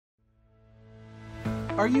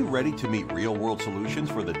Are you ready to meet real-world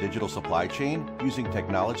solutions for the digital supply chain using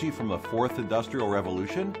technology from the fourth industrial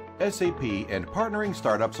revolution? SAP and partnering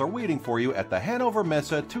startups are waiting for you at the Hannover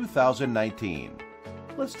Messe 2019.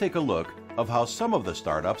 Let's take a look of how some of the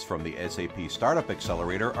startups from the SAP Startup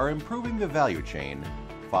Accelerator are improving the value chain,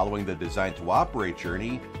 following the design-to-operate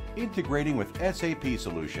journey, integrating with SAP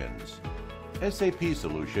solutions. SAP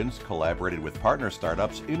Solutions collaborated with partner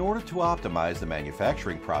startups in order to optimize the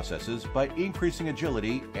manufacturing processes by increasing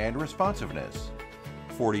agility and responsiveness.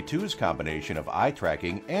 42's combination of eye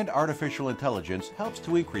tracking and artificial intelligence helps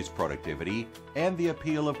to increase productivity and the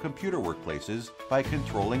appeal of computer workplaces by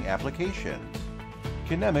controlling applications.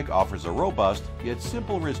 Kinemic offers a robust yet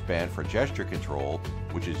simple wristband for gesture control,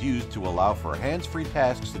 which is used to allow for hands-free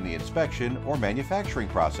tasks in the inspection or manufacturing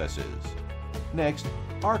processes. Next,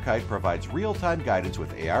 Archite provides real-time guidance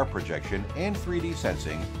with AR projection and 3D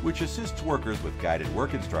sensing, which assists workers with guided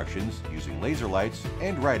work instructions using laser lights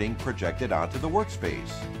and writing projected onto the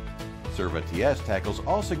workspace. ServaTS tackles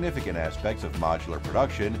all significant aspects of modular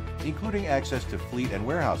production, including access to fleet and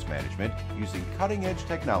warehouse management using cutting-edge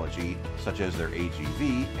technology such as their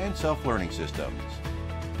AGV and self-learning systems.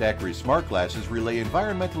 Daiquiri smart glasses relay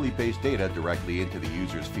environmentally based data directly into the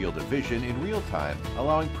user's field of vision in real time,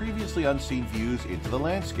 allowing previously unseen views into the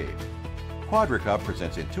landscape. Quadrica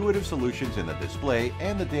presents intuitive solutions in the display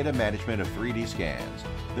and the data management of 3D scans.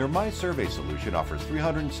 Their My Survey solution offers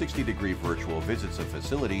 360-degree virtual visits of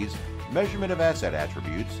facilities, measurement of asset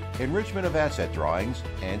attributes, enrichment of asset drawings,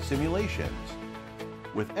 and simulations.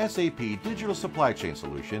 With SAP Digital Supply Chain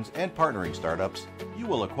Solutions and partnering startups, you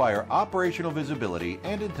will acquire operational visibility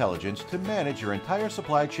and intelligence to manage your entire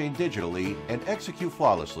supply chain digitally and execute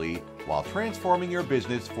flawlessly while transforming your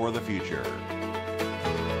business for the future.